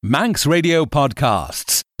Manx Radio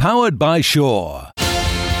Podcasts, powered by Shore.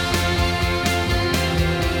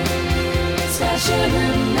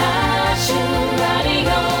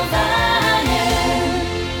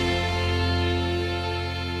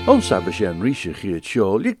 Ons Abbyr Shen Reesht chiad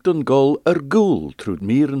seo ligt an gol gúl trúd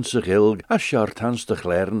mieren sa gilg a searthans de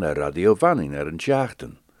chléiren radio vanning an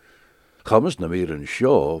seachten. Chamas na mieren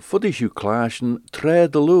seo fod is clásin tre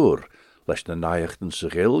de lúr, leis na naochten sa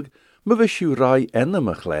gilg, ma vis rai enam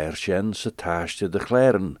a chléir Shen sa táiste de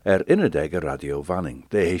chléiren inadeg radio vanning,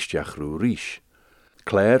 de héisteach rú Reesht.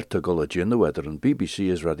 Claire te gol a gin weder an BBC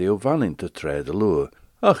is radio vanning te tre de lúr,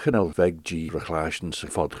 ach yn elfeg G rechlasin sa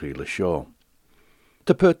fodchrile seo.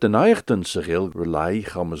 Te put de naochten sa gilg relai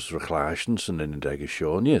chamas rechlasin san inadeg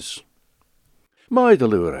seo nies. Mai de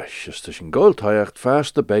lúreis, is tis yn goltaiacht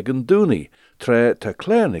fast de beggen dúni, tre te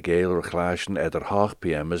kleine geil rechlasin eder 8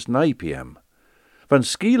 p.m. is 9 p.m. Van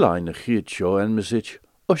skielein a chiad seo en mesit,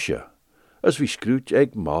 usja, as vi scrút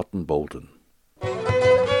eg Martin Bolton.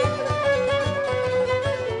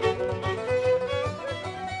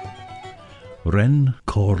 Ren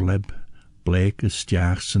corleb, blek is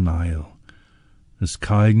stiach san ail, as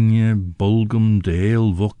caigne bulgum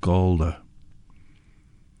dale vucalda.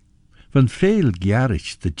 Van veel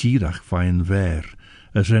gjarich de girach vain ver,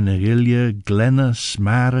 as ren agilje glenna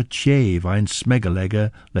smara che vain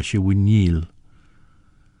smegalega lesje winiel.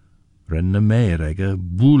 Ren na meerege,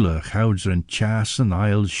 boele gouds ren chas en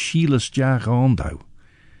ail shieles jaag aandau.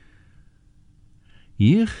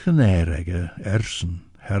 Ich en erege, ersen,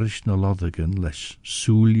 herrisch na loddigen les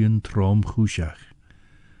soelien trom chusach.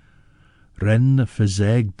 Ren na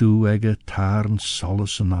verzeg du ege taarn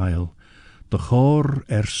solis en ail, de chor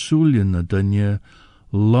soelien na dunje,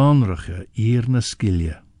 lanrige eer na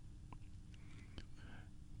skilje.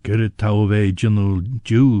 Gerrit touwe jinnel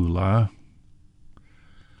jew la.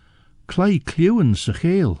 Clay clewen sa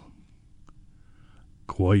geel.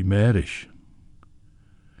 Quai merish.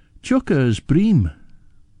 Tjucka is bream.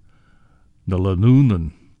 Na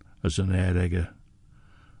lanoonen as an erege.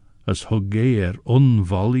 As huggeer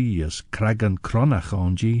unvolley as kragan cronach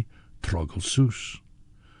onji, troggle soos.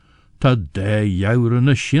 Ta de jouren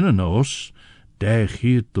a shinnen os, de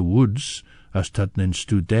giert de woods, as tat nen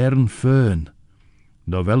studeren feun.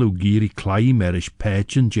 No wel u giri clay merish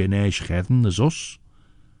pechen jenesh gedden as os.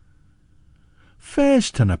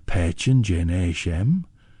 First an a pechen jenesh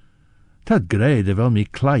Tad grede wel mi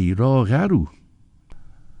clay ra garu.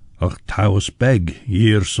 Ach taus beg,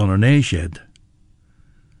 hier son an eished.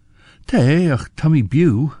 Te, ach tammy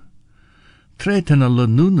bew. Treten a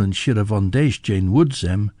lanoonen shira von deis Jane Woods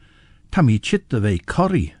tammy chit de vei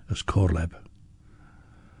corrie as corleb.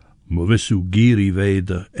 Movisu giri vei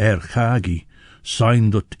de chagi, sein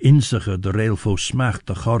dot insige de railfo smacht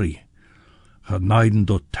de corrie. Had naiden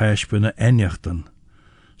dot tashpene enjachten,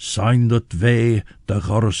 sein dot vei de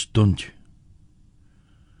gorres dunt.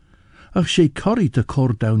 Ach she corrie te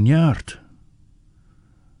cor down jaart.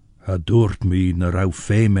 Ha doort mi na rau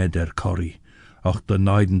feme der corrie, ach de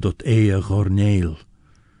naiden dot gorneel.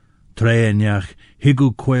 Treenjach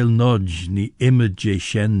higu quail nodge ni image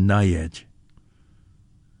Shen naied.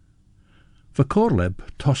 Va corleb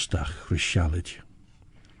tostach rishalid.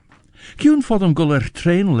 Cún fodam gull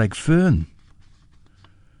train leg feun.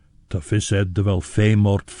 Ta vis de wel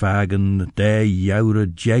fémort fagen, de joure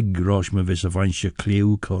jeg rosh me vis a vansje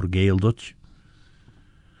kleeuw cor geeldot.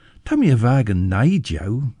 Ta mi a vagen naid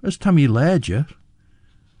jou, as ta mi leidje.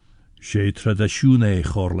 She traditione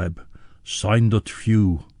chorleb, sein dot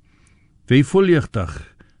few. Ve fullichtach,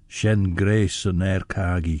 Shen grace en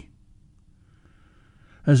kagi.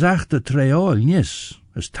 As achte treol nis,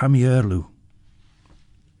 as ta mi erlu.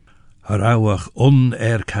 Harawach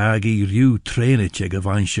kagi riw trenit eg a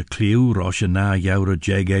vansje kliw rosh na joure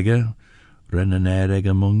jeg ren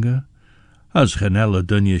an munga, as genelle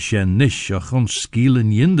dunje Shen nish ach ons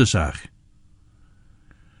skielen jindesach.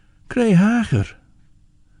 Krei hager.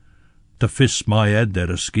 Te vis my ed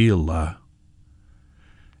a skiel la.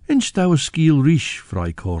 Inch thou a skiel Reesht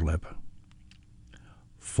vrij corleb.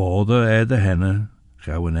 Father ed a henne,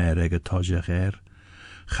 gauw an tojach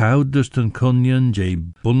Goud dus ten kunjen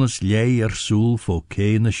je bunnes lei soel voor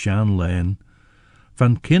kene shan leen,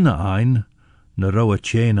 van kinne ein, na roa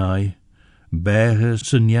chenai, berge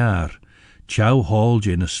sen jaar, chau hol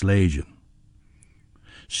je na slegen.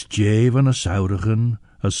 Stje van a saurigen,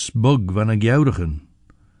 a smug van a gjourigen.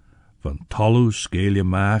 Van tollu skeel je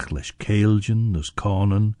maag, les keelgen, as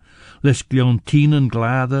konen, les gliontinen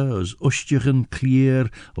glade, as ustjigen clear,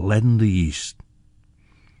 lende east.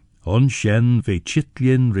 On Shen ve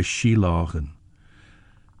chitlien rishilagen.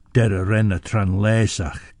 Der ren a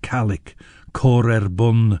tranlesach, calic, cor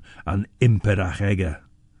bun an imperach ege.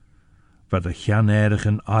 wat de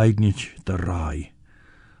Chanerigen eignich de rai.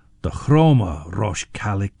 De chroma rosh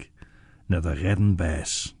calic na de redden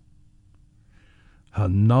bes. Ha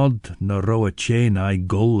nod na roa chenai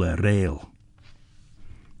gul rail.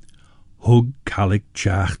 Hug calic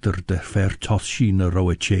chachter de vertoshi na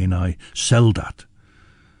roa chenai seldat.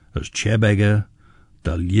 As chebege,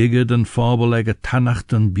 de liege den fabelege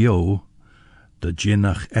tanachten bio, de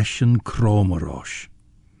jinnach eschen kromerosh.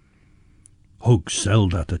 Hug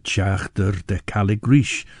seldat de chachter de calic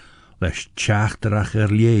rish, les chachterach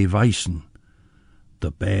lie weisen.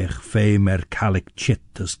 De berg fe mer calic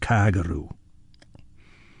chit as kagaru.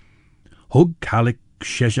 Hug calic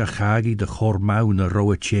sheshachagi de chormau na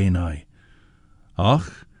roa chenai.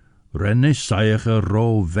 Ach, renne saige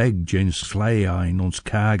ro weg jens slei ein ons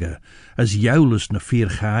kage, as joulus na vier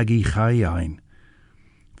chagi chai ein.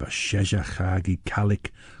 Va sheshachagi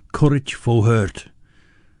calic courage fo hurt.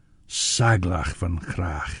 Saglach van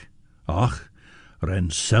graag. Ach, ren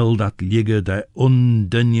seldat ligge de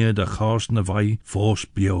undunje de chasne vai fos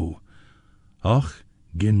bio. Ach,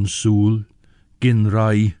 gin soel, gin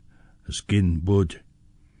rai, as gin bud.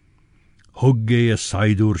 Hugge a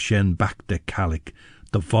saidur Shen back de calic,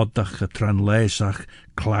 de vodach a tranlesach,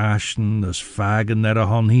 clashen as fagen er a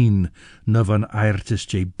hon heen, na van airtis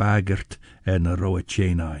je baggert en a roa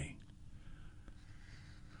chenai.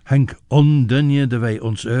 Henk undunje de wij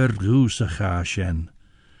ons goose ga Shen.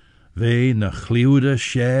 Wij na chliwde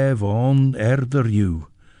shev on erder you,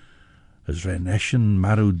 as reneschen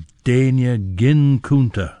maru denje gin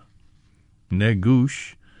kunta. Ne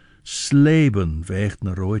goosh, sleben weegt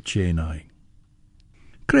na roa chenai.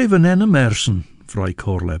 Kreven enne mersen, vrij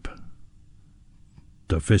Corleb.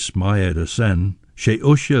 De vis maaie de sen, she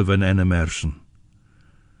usje van enne mersen.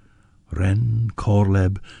 Ren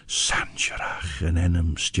Corleb sancherach en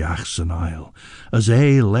ennem stjach zijn eil, as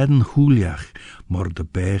ledden huliach, maar de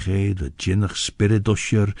bege de jinnach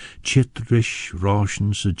spiridusher chitrish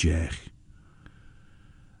roshen se jech.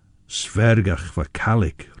 Svergach va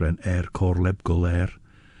calic ren Corleb goler,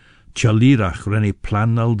 Chalirach renne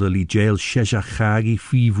planal de ligel sheshachagi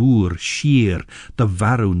fivur sheer de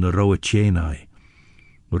varu na roa chenai.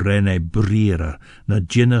 Renne briera na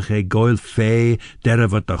jinnach goil fe derre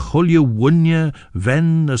wat de chulje wunje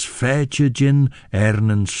ven as feitje gin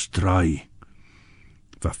ernen strai.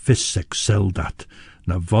 Va fissek seldat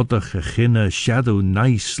na vodach ginne shadow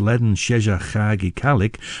nice ledden sheshachagi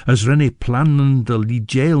calic as renne plannen de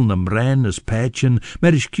ligel nam ren as pechen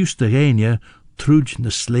merish custagenia truj na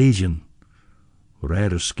slejen.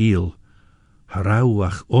 Rare skiel,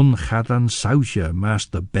 harauach onchadan sausje maas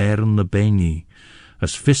de beren na beni,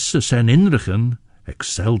 as visse zijn inrigen,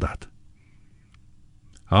 excel dat.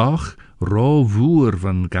 Ach, ro voer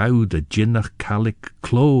van gauw de jinnach calic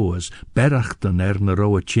klo as berachten na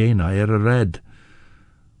roa chena a red.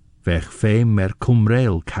 Weg feim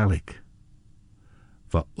cumrail calic.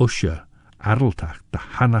 Va usje, arltach de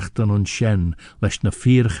hanachten on Shen les na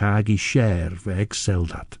vier chagi sher weg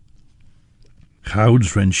seldat.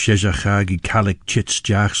 Gouds ren sheshachagi calic chits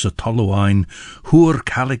jach sa toloain, hoer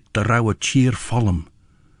calic de rauwe cheer follem.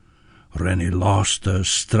 Ren laste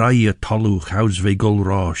straie tolu gouds ve gul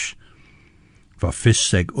rosh. Va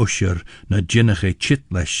fisseg usher na jinnige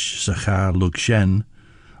chitlesh sa cha lug Shen.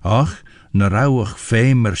 Ach, na rauwach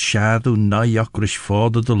femer shadow na jakrish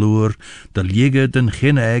fode de loer, de liege den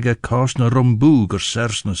ginege kast na rumboog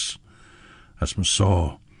sersnes. As me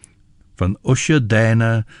saw, van usje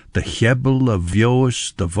dena, de gebbel of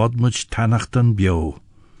vjoes, de vodmuch tanachten bio.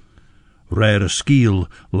 Rare skiel,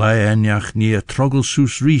 lai enjach nie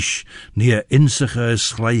troggelsoes Reesht, nie insige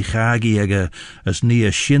schleichagiege, as nie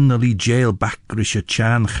shinneli jail bakrische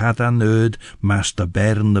chan chadan öd, mas de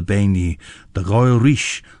bern de beni, de goil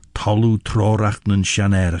Reesht, tolu trorachten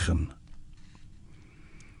shanerigen.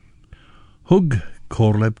 Hug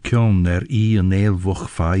Corleb kjon en eelwoch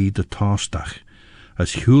fai de taastach,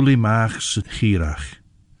 as huli maachs girach.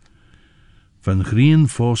 Van green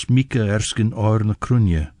fos mieke erskin oorne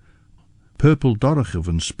krunje, purple dorge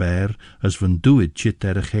van speer as van duid chit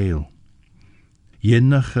geel.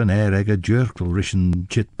 Jinnach en ege jerkel rischen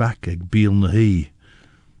chit bak eg biel na hie.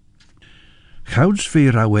 Gouds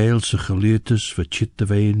ve rauweelse geluites voor chit de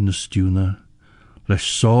ween na stuna,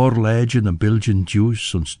 les soor leidje na bilgen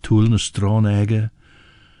juice ons toel na stroon ege,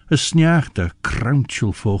 a sniachte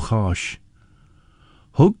kraunchel fo chash.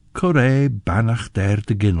 Hug coré banach der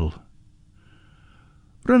de ginnel.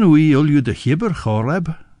 Ranui ulju de gibber Corleb?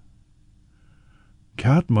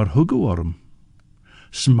 Kaat maar huggeworm.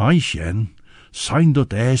 Smai Shen, zijn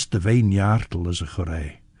dat eis de ween jaartel as a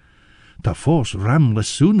coré. Da fos ramle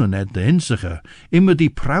soenen et de insige, immer die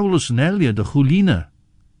praules nelje de chuline.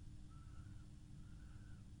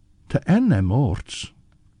 ta orts.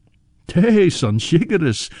 Te son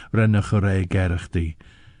shigeris renna chore gerachti.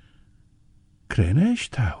 Krenesh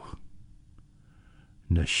tau.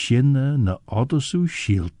 Na shinne na odosu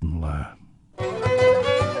shielten la.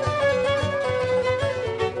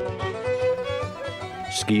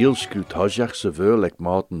 Skiel scrutajach sa vuur like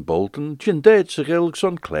Martin Bolton, gin deed sig ilg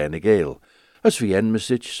son kleine geel. As vi en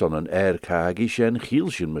mesich son an kagi shen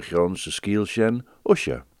gielsjen mechon sa skiel shen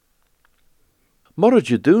usha.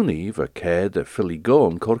 Morajaduni va ked a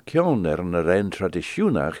filigon korkion an ren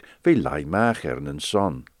traditionach vi laimach an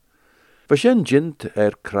son. Va shen jint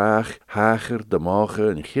kraach hager de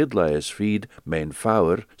morgen en gidla es feed mijn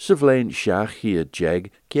fouwer se vlein shach hier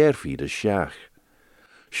jeg gerfide shach.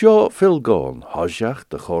 Sjo filgon hojach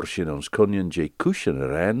de chorshin ons kunjen je kushen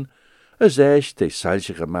ren, as eis te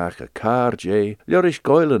salsige mache kar je, ljorish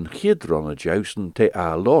goilen gidronne jousen te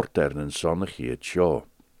a lort en sonne giet sjo.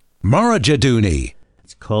 Morajaduni.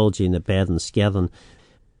 It's called in the bed and skeddon.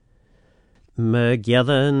 Me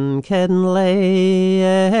gedden ken lei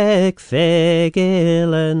ek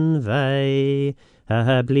fegelen vei,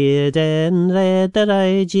 ha blieden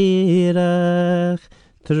redderij girach,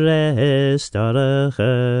 trestarige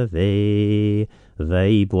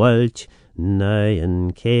vei boelt,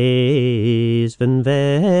 nyen kees van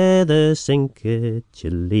vede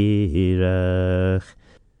sinketje lirach.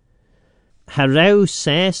 Harau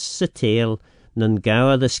ses se teel, nan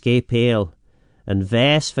gauw de skepeel, en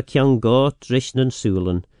ves va kjong goot rish nan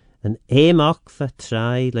soelen, en eemok va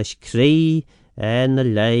trai lesh kree en a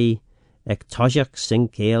lei, ek tojak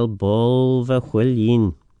sinkeel bol va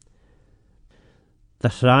chwilien. The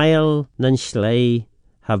chrael nan slei,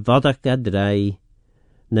 ha vodak a drai,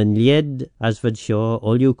 nan lied as vad sjo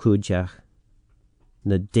olju kujach,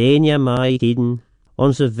 na denia mai hiden,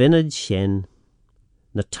 onze vinned Shen,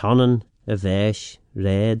 na tonnen a vesh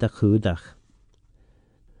red a chudach.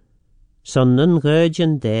 Son nun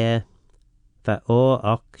rödjen der, va o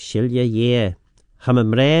och shilja ye, ham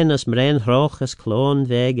mren as mren roch as klon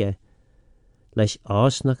vege, lesh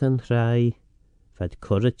osnachen rai, vad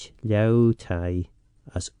kurrit liau tai,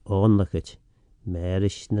 as onlachet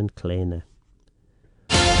merish nan kleine.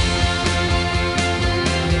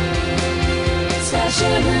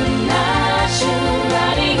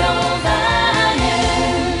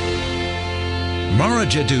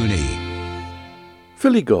 Morajaduni.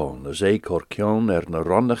 Filigon as korkion na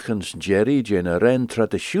ronnachens jerry jena ren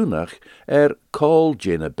traditionach call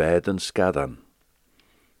jena bed en skadan.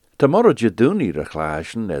 Ta Morajaduni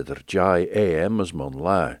rechlaschen jai as mon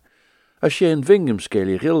la, as shen vingem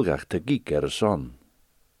skeli gilgach te giek son.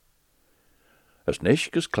 As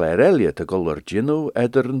nishkes Claire Elliot a guller gino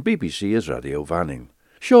en BBC as radio vanning.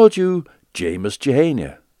 Showed you James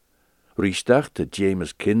Jehania. Reesht te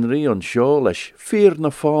James Kinry on show lesh fear na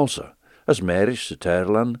falsa, as Marish se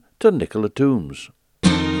Terlan te Nicola Toombs.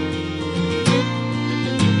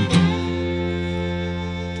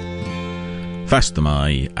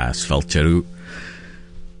 Fastamai as Felcheru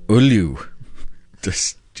Ulu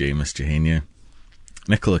dus James Jehania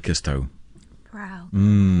Nicola Kistow. Wow.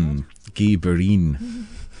 Guy Bereen.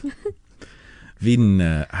 Vin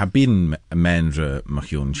habin menre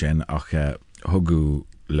machion Shen ach hogu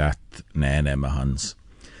lat nene mahans.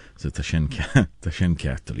 So ta Shen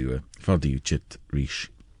kataliwe. Fadi chit Reesht.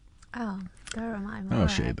 Oh, there am I. Oh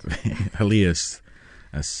shit. Halias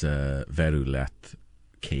as veru lat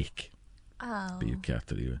cake. Oh. Be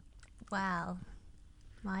kataliwe. Wow.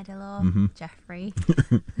 Midelaw, Jeffrey.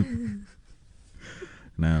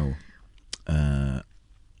 Now,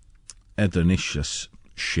 Edernicious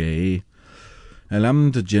Shay,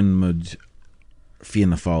 Elam de Jinmud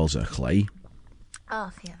Fianna Falls a Clay.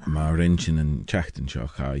 Oh, Fianna. Ma Rinchin and Chachten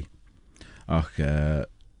Shochai. Ach,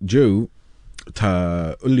 Joe,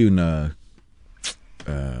 ta Uluna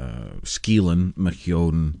Skielen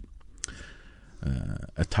Machion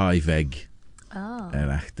a tie veg. Oh.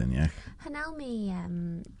 Erachten, yeah. Hanel me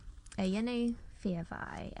a yenu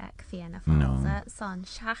fiavai ek Fianna Falls. That's on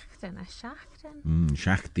Shachten, a Shachten.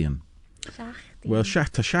 Shachtian. Shachten. Well,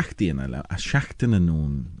 Shachtian, a Shachten and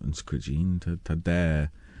noon and Squidgeen, ta de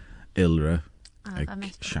Ilra. Ek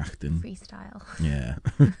Shachten. Freestyle. Yeah.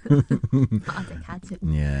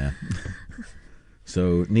 Yeah.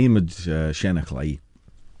 So, Nimud Shenachlai.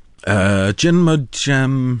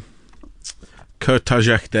 Jinmud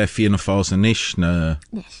Kurtajach de Fianna Falls and Nish na.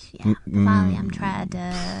 Nish, yeah. Valiam Tread.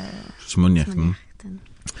 Smunjach.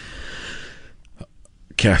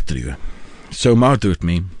 Kertriwe. So, maar doet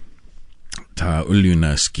me. Ta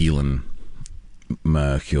Uluna Skielen.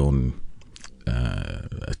 Ma Gion.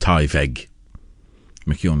 A tie veg.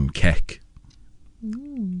 Ma Gion kek.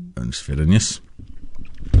 Ons Firennis.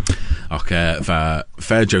 Ach, va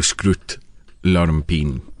ferjo scrut lorm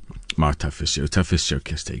pin. Mar ta fissio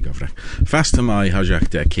kiste gofrach. Fasta mai hajak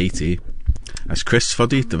de Katie. As Chris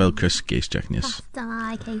foddy, de wel Chris geestjak nis. Fasta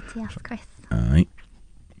mai Katie as Chris. Aye.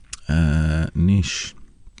 Nish.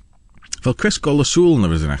 Wel Chris golle soel na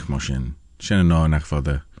was nach machine. Shen no nach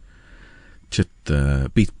fodder. Chit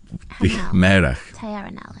beat merach. Tear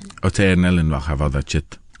and Ellen. O tear en Ellen wach fodder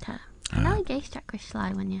chit. Hanel geestjak Chris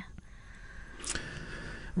sly when you.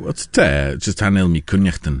 What's tear? Just hanel mi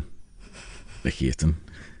kunjachten. Begieten.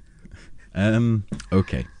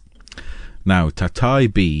 Okay. Now, Tai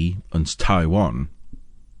B uns Taiwan.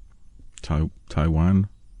 Taiwan?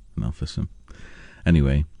 Nelfism.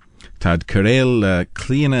 Anyway, tad Karel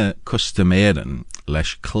kleine customeren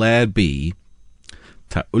lesh Claire B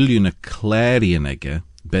ta uljuna clarianege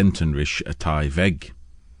bentenrish a Tai veg.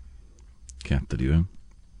 Capta you.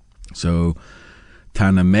 So,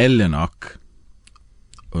 tana mellenok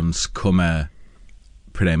uns komme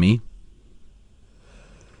premi.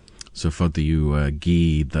 So for you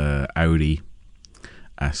gi the Audi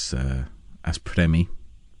as premi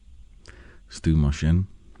stu machine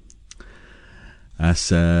as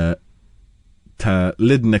ta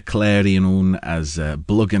lidna clarion un as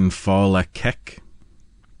bluggen falla kek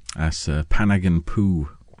as panagan poo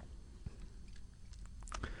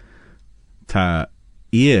ta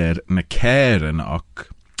ear na keren och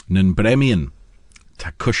nun bremian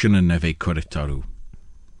ta cushionen neve corritaru.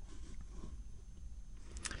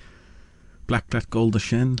 Black gold a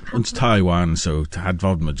Shen. Uns Taiwan, so to had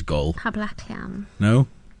vodmage gold. Ha black yam. No?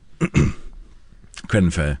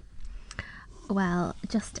 Crenfair. Well,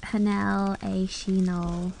 just Hanel a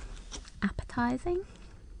Shinol appetizing.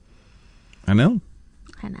 Hanel?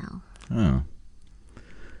 Hanel. Oh.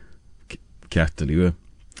 Cataliua.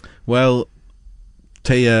 Well,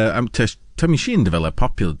 te machine develop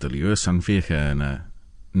popular deliua san fiche en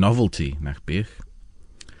novelty nach bich.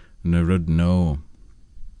 Ne rud no.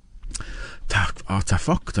 Ta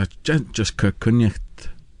foc ta just kunjacht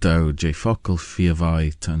do je focal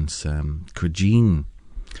fiavai tans Kujin.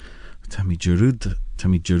 Ta mi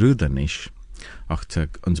Jeruda nish. Ach ta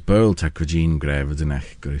ons burl ta Kujin grave den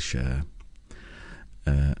ech gurish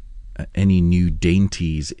any new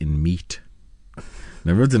dainties in meat.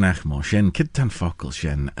 Na ruden ech mo Shen kid tan focal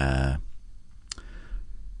Shen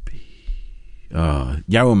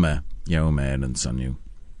Yaume and son you.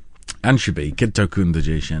 Anshabi kid to kunda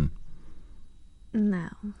je Shen. No.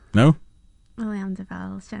 No? William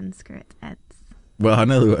Deval, Shen Skirt Eds. Well, I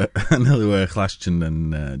know Chlashton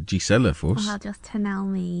and Gisela force. Well, just Hanel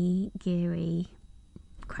me Geary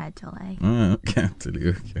Credule. Oh, can't tell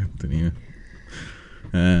you.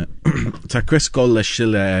 Ta Chris Golla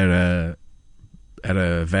Schiller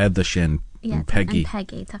Verda Shen Yeah, Peggy. And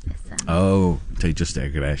Peggy, ta fissa. Oh, ta just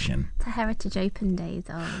aggression. Ta Heritage Open Days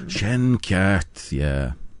on. Shen Cat,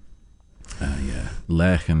 yeah. Yeah.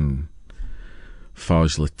 Lechen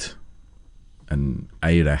Fajlit and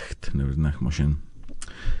Eirecht, no nach machine.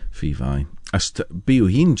 Fivai. As bio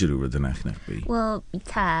hingeru the nach be. Well,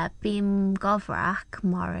 ta beam Govrach,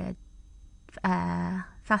 Morid,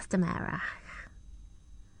 Fastamerach.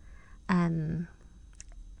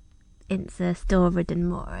 It's a store and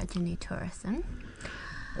more at a new tourism.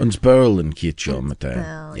 Uns Burl and Kitcho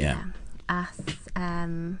Mate. Yeah. As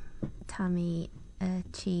Tommy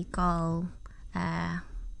Chi Gol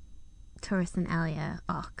tourism Elia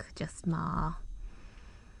och just ma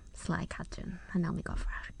sly cadgen and now me go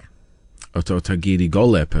frack. O ta giri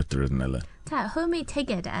golle putter in ella. Ta humi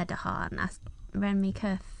tigid edahan as ren me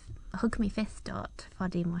cuff hug me fist dot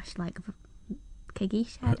foddy mush like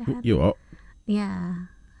kigish edahan. You are. Yeah.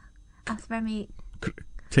 As ren me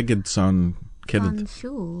Tigid son on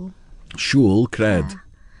shul. Shul cred. Yeah.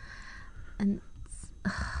 And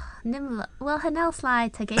nim well hanel sly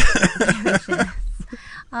tigid.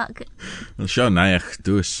 Well, sure, naich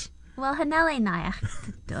dus. Well, haneli naich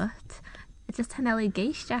dot. It's just haneli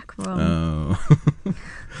geistjak wrong. Oh.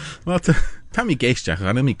 Well, Tammy geistjak,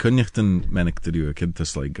 I me kunjachten menik to do a kid to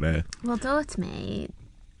like grey. Well, dot me,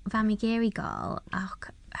 vami geri gol,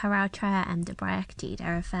 och harau tra and de brechti,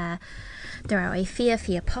 there are a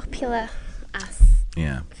fear popular as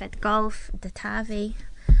Yeah. fed golf, de tavi.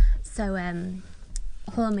 So,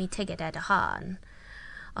 hold me tigid ed a han.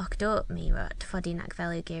 Och dot me rot foddy nak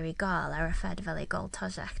velu geri gol, fed velu gol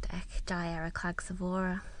tojacht ek jai a clag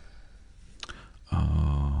savora.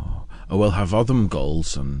 Oh. Oh, well, have other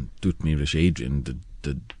goals and doet me rish Adrian the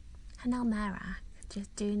Hanel merak,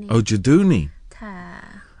 just doing Oh, Jaduni. Ta.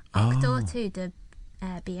 Oh. Och dot to de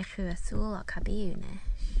be a sul och habiunish.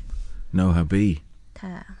 No, habi.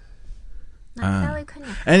 Ta. Yeah,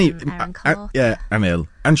 Anil,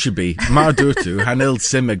 and should be. Mar dúirtú, Hanil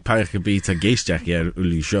simig paich bí ta géisteach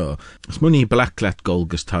uli seo. Os muni blacklet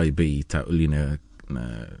golgus tai bí ta uli na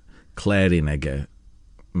clérin ege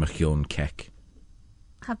machion kek.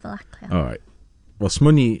 Ha blacklet. All right. Os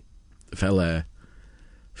muni fella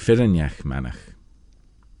firinjach manach.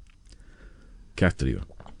 Catriu.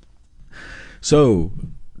 So,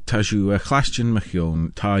 Taju a chlastyn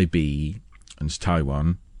machion tai bí ans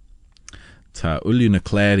Taiwan. Ta uli na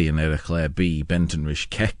clérin a chlé bí benton rish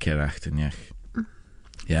kek achtanjach.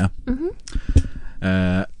 Yeah?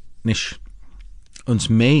 Nish. Ons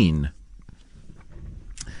main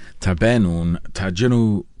ta benun ta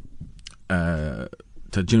jinu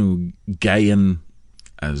gayen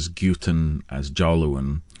as guten as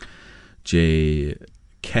joluan je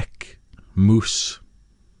kek moose.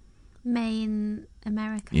 Main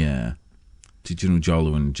America. Yeah. Ti jinu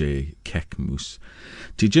joluan je kek moose.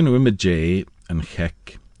 Ti jinu imid je an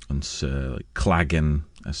kek ans klagen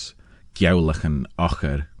as giawlach an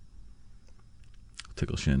ocher.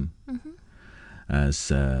 Tickle shin.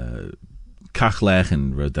 As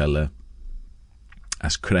kachlechen rodella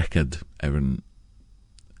as kreked erin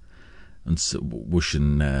ans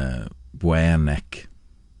wushin buanek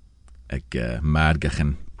ag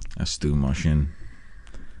margachen as stu machine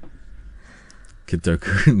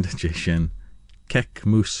kidokun shin kek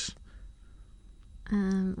moose.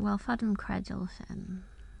 Well, fadum credul Shen.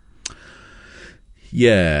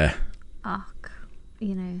 Yeah. Och,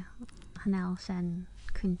 you know, Hanel Shen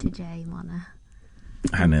kunta J mona.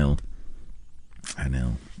 Hanil.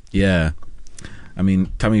 Yeah. I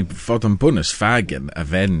mean, Tammy fodam bunus fagen a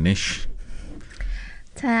vennish.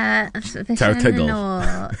 Ta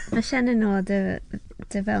Vishen no de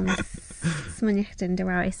velm smunnichten de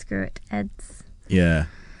rau skirt eds. Yeah.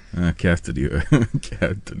 Kefted you.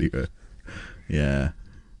 Yeah.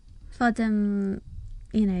 Fodum,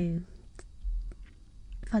 you know,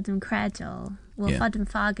 fodum credul. Well, Yeah. fodum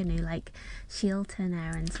faganu, like Shilton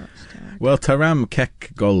and such. Well, taram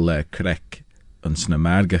kek gol krek ons na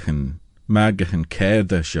margachen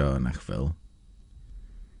kerde seo nachville.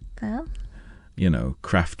 Well? You know,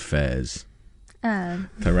 craft fairs.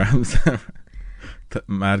 Taram.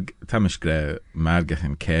 Tamishgre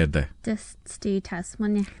margachen kerde. Just stu tas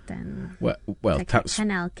munnichten. Well,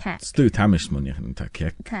 Canal kek. stu tamish munyachen ta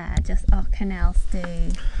kek. Ta, just canal stu.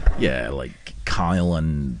 Yeah, like Kyle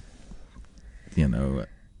and, you know,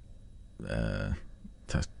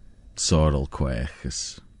 ta sorrel quech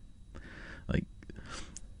is like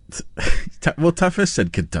well, ta first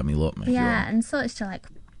said kid dummy lot me. Yeah, and such to like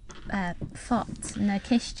fot na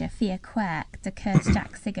kistja fia quack the curse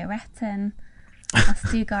jack cigaretten.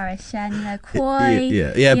 Stugar Shen, you know, quoy.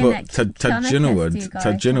 Yeah, but ta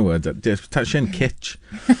Shen kitch.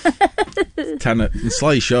 Tan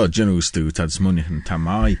sly show Jinu stu tad smunich and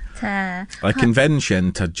tamai. Like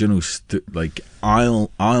convention ta Jinu stu like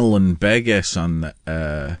island beges on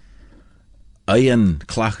iron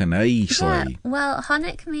clachan ay sly. Yeah, well,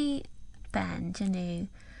 honik me ben Jinu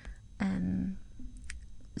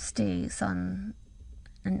stu son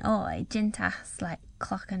an oi jintas like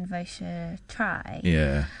clock and vosha try.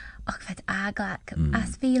 Yeah. Fed aglak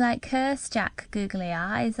as be like curse jack googly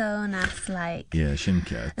eyes on as like Yeah,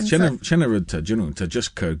 Shinka. Shinna ta Jinu ta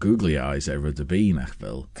just cur googly eyes over the bean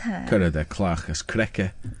achville. Cur de clach as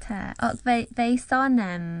creke. Based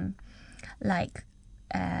on like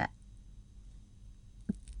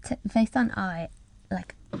based on I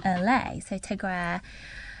like LA so tegra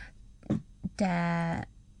de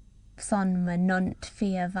son manunt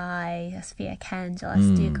fia vai as fia candle as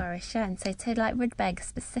do Shen so to like Rudbeg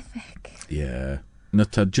specific. Yeah. No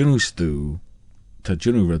ta Jinu stu ta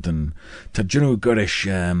Jinu rudden ta Jinu gorish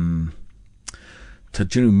ta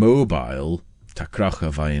Jinu mobile ta crocha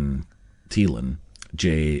vain Teelan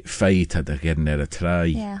J fay ta de gedden a try.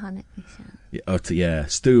 Yeah, honik me Shen. Yeah,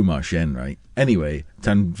 stu ma Shen, right? Anyway,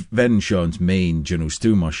 tan ven Sean's main Jinu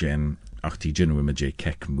stu ma Shen ach ti Jinu ima J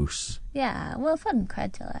kek moose. Yeah, well, fun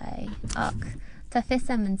credulay. Och, ta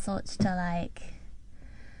fissem and such to like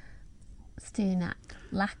stunak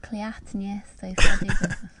lacliatnius, so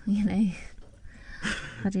you know,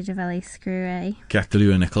 how did you very screwy?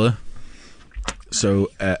 Gatelu Nicola. So,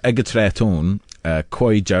 egetreton,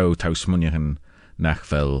 koi jau taus munyachen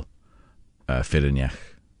nachvel firinjach.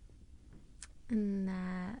 And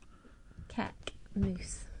kek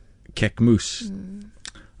moose. Kek moose.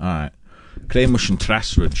 Alright. Cremush and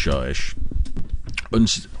trasrud shoish.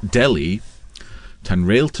 Uns Delhi, tan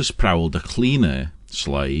railtus prowl de cleaner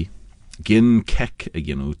sly, gin kek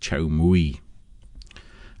chow mui.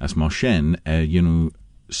 As Shen,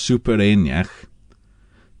 super einjach,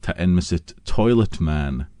 ta enmesit toilet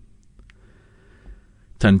man.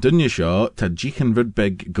 Tan dunne seo tá ddíchan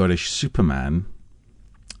rudbeg gorish Superman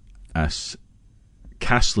as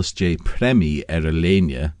Castless J Premi a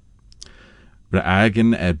léine ra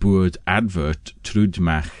agan bwyd advert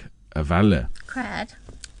trúdmach a valle. Cred.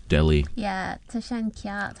 Delhi. Yeah, ta Shen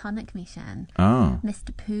ceart honnic me Shen. Ah.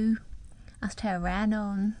 Mr. Pooh. As ta ran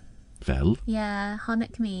on. Vel. Yeah,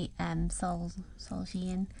 honnic me sol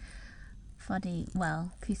Shean. Foddy,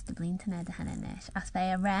 well, Custa Blinton de Hennenish. As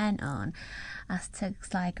they ran on. As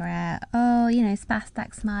tugs like oh, you know,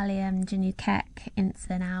 spastak smalium, genu kek,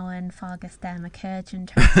 inson owen, fargus dem, a curgin,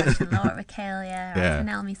 translation, Laura Racalia, as an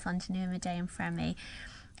elmi son, genuma day and fremi.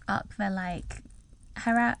 Up the like,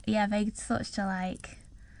 yeah, they such to like,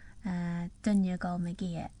 Dunya Gol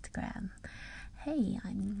McGee at Graham. Hey,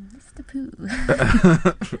 I'm Mr. Pooh.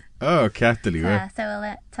 Oh, Catholic. So we'll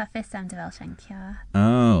let Tuffis Sam Devel Shankia.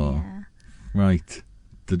 Oh. Yeah. Right.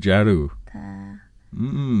 The Jaru.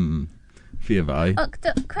 Fear vai. Oh,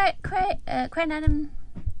 Quen Adam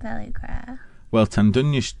Velu Cra. Well, tan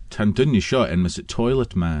dunne shot and was it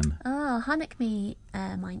Toilet Man. Oh, honnick me,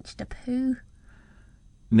 minch de Pooh.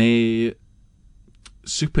 Ne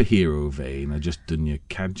superhero vein, I just dunne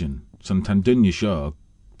cadjan. Some tan dunne shot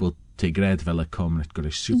will take red vela comnet got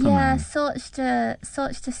a Superman. Yeah, such the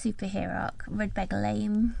superhero, Ridbeg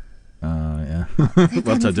lame. Yeah.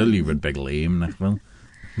 Well, ta dully Ridbeg lame, nach well.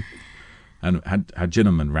 And had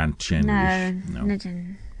gentleman rant Shen. No.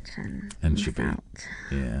 Nidgen Shen. And should be.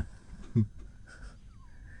 Yeah.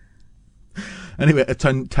 Anyway,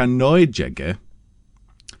 tan noid jegge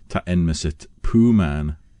ta enmesit Pooh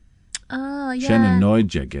Man. Oh, yeah. Shen and noid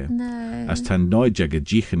jegge. No. As tan noid jegge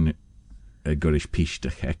jichen gorish pish de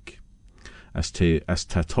hek. As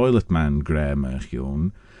ta Toilet Man grammar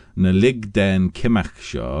gion. Na lig den kimach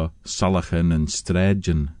shaw, salachen and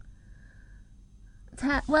stredgen.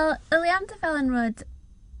 Well, Iliam de Vellenrud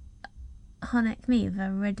honnick me the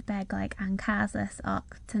Ridbeg like Ancasas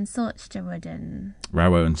oct and such to Rudden.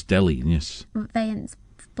 Rawa and Delhi, yes. Vayance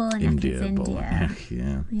Bullen India.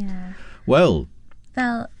 Yeah. Yeah. Well.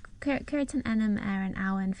 Vel Curtin Enum Aaron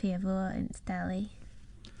Owen Fiavor in Delhi.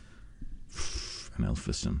 An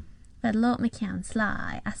Elfison. Ved Lord McKeown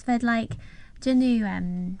Sly. As ved like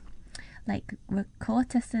Janu like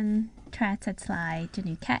Recortus and Treated Sly,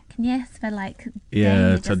 Janu Kek, yes, ved like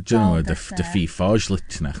yeah, ta Janu the fee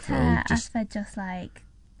fajlit nach well. As ved just like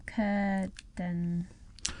Curd and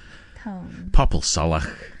Tone. Popple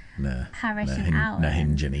Salach. Harish and Owen. Na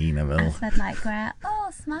Hinjanina well. As ved like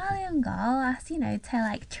Smiley and Gall, as you know, to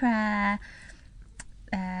like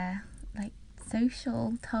like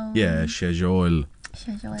social tone. Yeah, Shejol.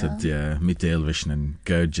 Tad mit Elvision and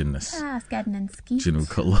Gurgeonness. Skedden and Skeet. Janu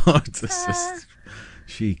Collard.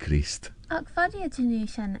 She Christ. Och foddy a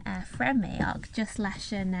Janushan Fremi, och just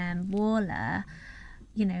leshen Waller,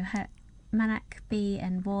 you know, her Manak B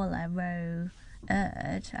and Waller row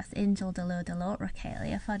urge as Angel de Lot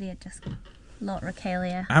Racalia, foddy just Lot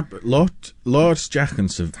Racalia. Lord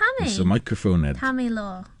Jackens of Tammy. The microphone head. Tammy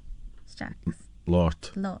Law Jacks. Lord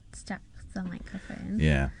Jacks the microphone.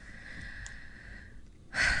 Yeah.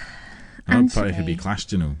 I'd probably be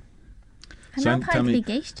clashed, you know. Signed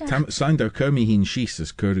our Kermi hin shees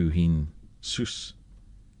as Kuru hin sus.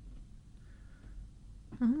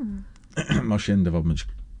 Moshin de Vobmage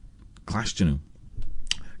clashed, you know.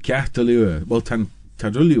 Kiachtalua, well,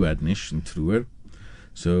 Tadulu adnish and truer.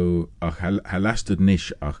 So, ach halasted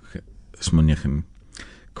nish ach smunyachen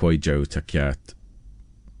koi jow ta kiat.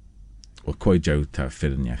 Or koi jow ta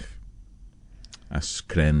firnyach. As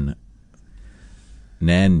kren.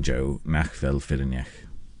 Nen Joe nachvel firnyach.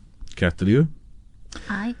 Catalu?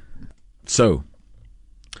 Aye. So,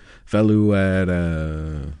 velu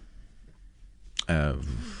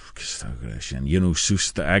you know,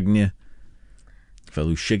 susta agnia.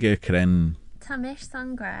 Velu shige kren. Tamish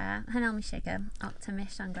sangra, hanelmi shige,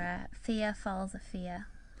 optamish sangra, fear falls a fear.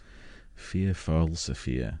 Fear falls a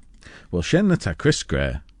fear. Well, Shen ta Chris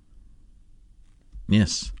Gray.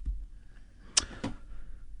 Yes.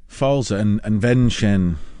 Falls and then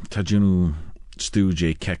Shen Tajunu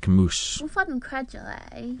Stuje Kek Moose. Well, fodden credule,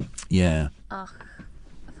 eh? Yeah. Och,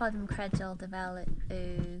 fodden credule develop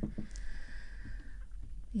you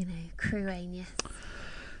know, cruanius.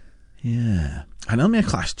 Yeah. And I'm a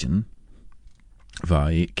question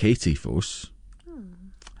by Katie Foss.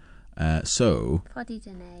 So. Foddy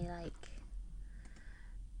dene like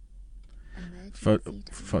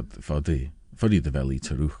emergency. Foddy the valley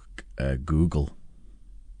to Google.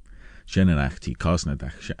 Shen and Achti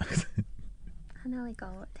Cosnadach Shacht. Hanelli go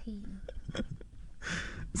at team.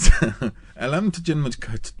 Elam to Jin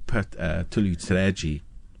cut Tulu Treji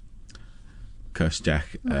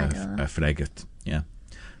Kostjach a frigate. Yeah.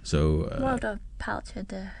 So World of Palcha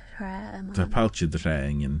de Hra. Tá palcha de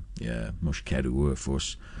Rhain, mus cerú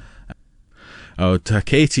fós. Tá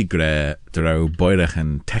Katie Gray de ra boirech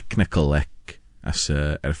an technical as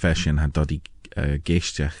fashion had doddy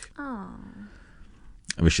geisteach. Oh.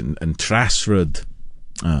 Wish an trasrud.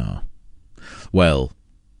 Well,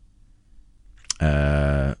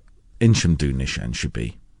 incham dúnish and should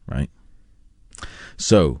be, right?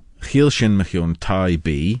 So, Hielshin Machion Tai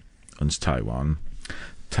B, uns Taiwan,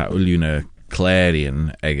 Ta Uljuna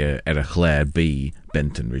Clarion a Claire B,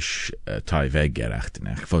 Bentonrish Tai Veg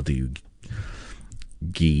erachtenach, for the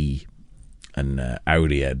Gi and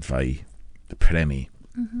Auried vai the Premi,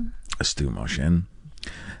 a Stumashin.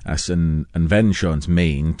 As an Venshons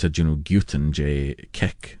main to Juno Guten J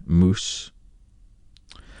Kek Moose,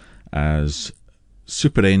 as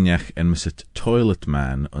Supereniach en misit Toilet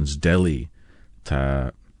Man ons Delhi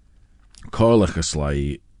ta Corlachas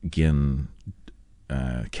gin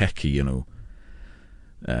Keki,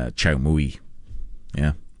 Chow Mui.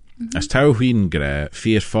 Yeah. As Tau Huin Gre,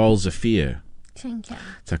 Fear Falls of Fear. Chinka.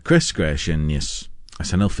 Ta Chris Gre Shen, yes.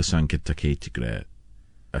 As an Elfisankit ta Katie Gre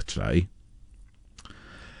a try.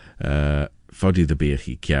 Foddy the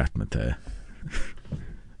Beerchi Kiart Mate.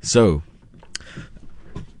 So,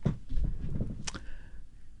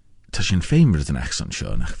 Tashin famer an accent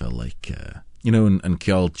show, and I felt like, and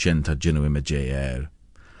Kjald Chen ta Gino Ima JR,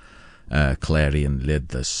 Clarion lid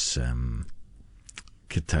this,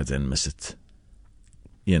 Kitad en Missit,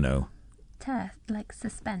 Like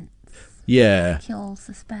suspense. Yeah. Kill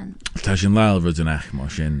suspense. Tashin Lal Rud an Ach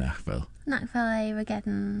Moshin Nachvel. Nachvel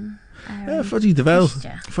Regeddon. Foddy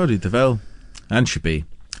the Vel. And should be.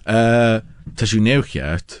 Tashu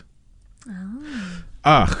Neuchiart. Oh.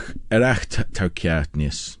 Ach, Erach Tau Kiart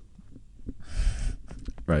Nis.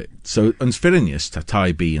 Right. So, uns Firinius, ta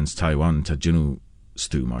Tai B and Taiwan, ta Junu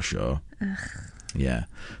Stu Marshaw. Yeah.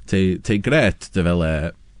 Te gret de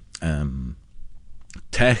vel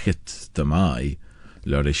techet de mai,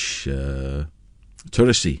 lorish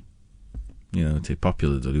tourisi. Te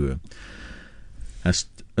popular de lua. As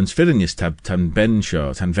uns Firinius tan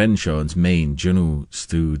Venshaw, uns main Junu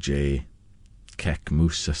Stu J Kek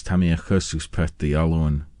Moose, as Tammy a Chusus pert the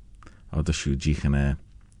Alloan, or the Shu Jichane.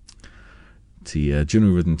 Ti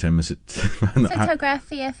Junu Rudden Temis it.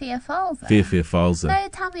 Photography Fear Falls. Fear Falls. No,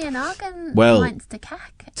 Tammy and Argan Well, to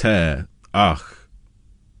Kek. Te ach.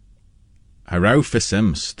 Harau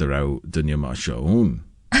Fisems the Rau Dunya Marshawn.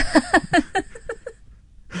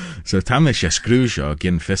 So Tamish Screwshaw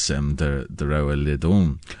gin Fisem the Rau a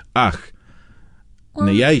Lidon. Ach.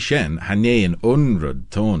 Na yai Shen Hane an unrud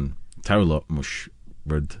ton. Taulot mush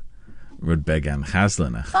rud began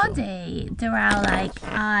Haslanach. Body the Rau like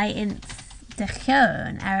I int de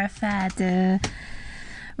Chön fair de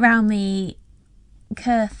Raumi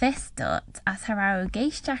Ker Fistot as Harau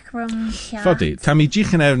Geistach Rum. Foddy, Tammy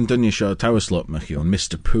Jichen Erin Dunya Shaw Towerslot Machion,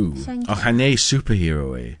 Mr. Pooh. Och Hane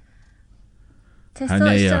superhero Tis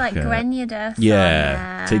like Grenada.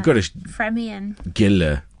 Yeah. Te Gorish Fremian.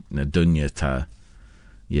 Gilla na Dunya ta.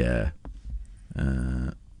 Yeah.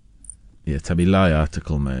 Yeah, tabi lai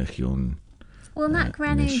article Machion. Well, not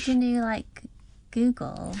Grenada, like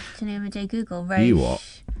Google. Google. Roche. You what?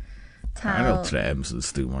 Hanel Trems and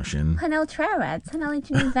Stu Marshin. Hanel Trereds. Hanel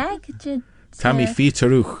Junu Veg. Tammy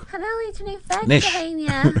Feetaruch. Hanel Junu Veg. Nish.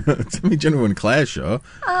 Tammy Junu and Claire Shaw.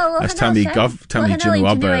 Oh, well, as Tammy Junu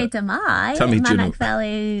Aber. Tammy Junu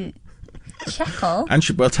Valley. Shekel. And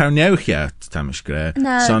she, well, Town now here, Tamish Gray.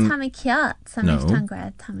 No, Tammy Kiat. No.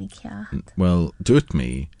 Tammy Kiat. Well, do it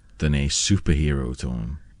me than a superhero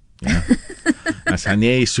tone. Yeah. As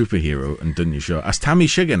Hane superhero and Dunya Shaw. As Tammy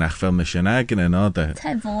Shiganach film Mishanagin and other.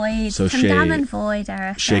 Te void. So she void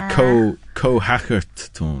she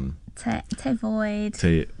co-hackert tone. Te void.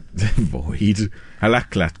 Te void.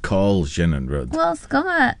 Halaklat call Jen and Rud. Well,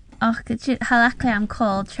 scummer. Och, halakle am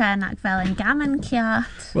called Trenak Vel and Gammon Kiat.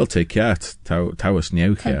 Well, te Kiat. Tawas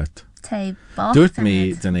New Kiat. Te both. Do it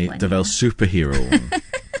me than a devel superhero.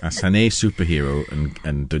 As Hane superhero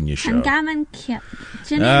and Dunya Shaw. And Gammon Kiat.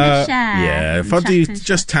 Yeah, for the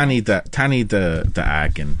just Tanny the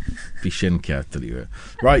Agan. Vishin Kiat to you.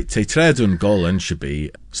 Right, te Tredun Golan should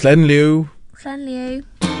be Slenliu.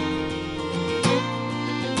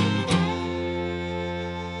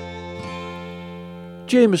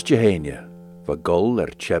 James Jehania, for Gull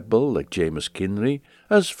Chebel like James Kinry,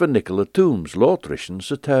 as for Nicola Toombs Lautrischen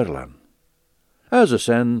sa Terlan. As a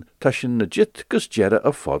sen, Tashin na Jit gus Jera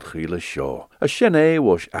a Fod Chila Shaw, a Shene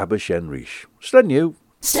wash Abbyr Shen Reesht. Slenniu.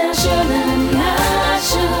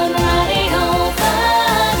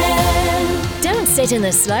 Don't sit in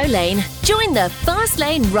the slow lane. Join the fast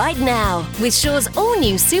lane right now with Shaw's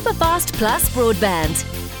all-new Superfast Plus broadband.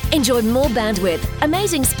 Enjoy more bandwidth,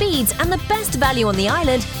 amazing speeds and the best value on the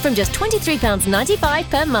island from just £23.95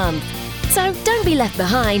 per month. So don't be left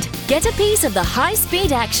behind. Get a piece of the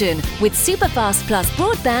high-speed action with Superfast Plus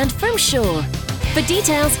broadband from Shaw. For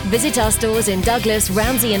details, visit our stores in Douglas,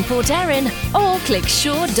 Ramsey and Port Erin or click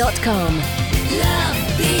shaw.com.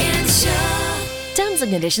 Love being Shaw. Terms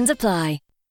and conditions apply.